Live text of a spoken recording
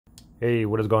Hey,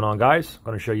 what is going on, guys? I'm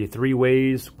going to show you 3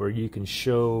 ways where you can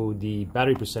show the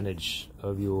battery percentage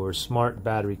of your smart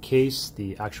battery case,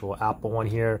 the actual Apple one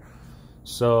here.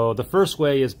 So the first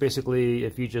way is basically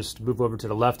if you just move over to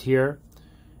the left here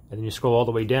and then you scroll all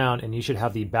the way down, and you should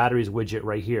have the batteries widget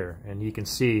right here. And you can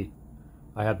see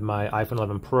I have my iPhone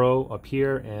 11 Pro up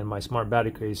here and my smart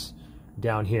battery case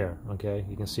down here. Okay,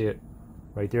 you can see it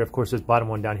right there. Of course, this bottom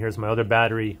one down here is my other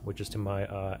battery, which is to my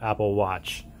Apple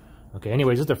Watch. Okay,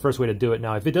 anyways, this is the first way to do it.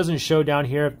 Now, if it doesn't show down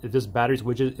here, if this batteries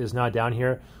widget is not down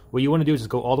here, what you want to do is just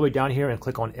go all the way down here and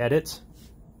click on Edit.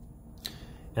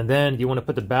 And then you want to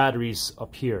put the batteries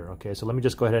up here. Okay, so let me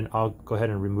just go ahead and I'll go ahead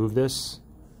and remove this.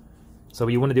 So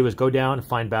what you want to do is go down and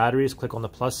find batteries, click on the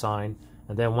plus sign,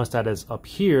 and then once that is up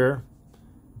here,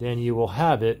 then you will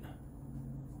have it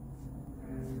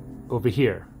over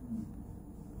here.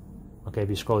 Okay, if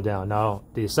you scroll down. Now,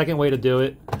 the second way to do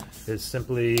it is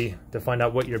simply to find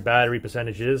out what your battery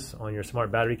percentage is on your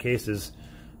smart battery case is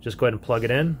just go ahead and plug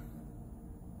it in.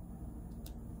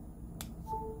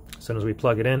 As soon as we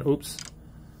plug it in, oops,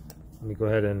 let me go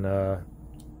ahead and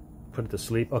put it to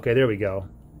sleep. Okay, there we go.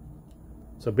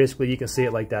 So basically you can see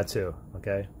it like that too,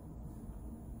 okay?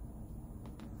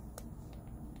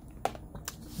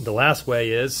 The last way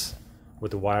is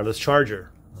with the wireless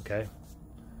charger, okay?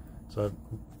 So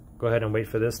go ahead and wait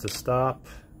for this to stop,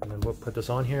 and then we'll put this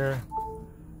on here,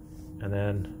 and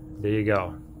then there you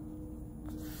go.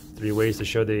 3 ways to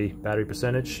show the battery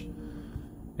percentage.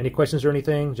 Any questions or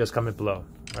anything, just comment below.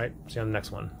 All right, see you on the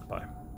next one. Bye.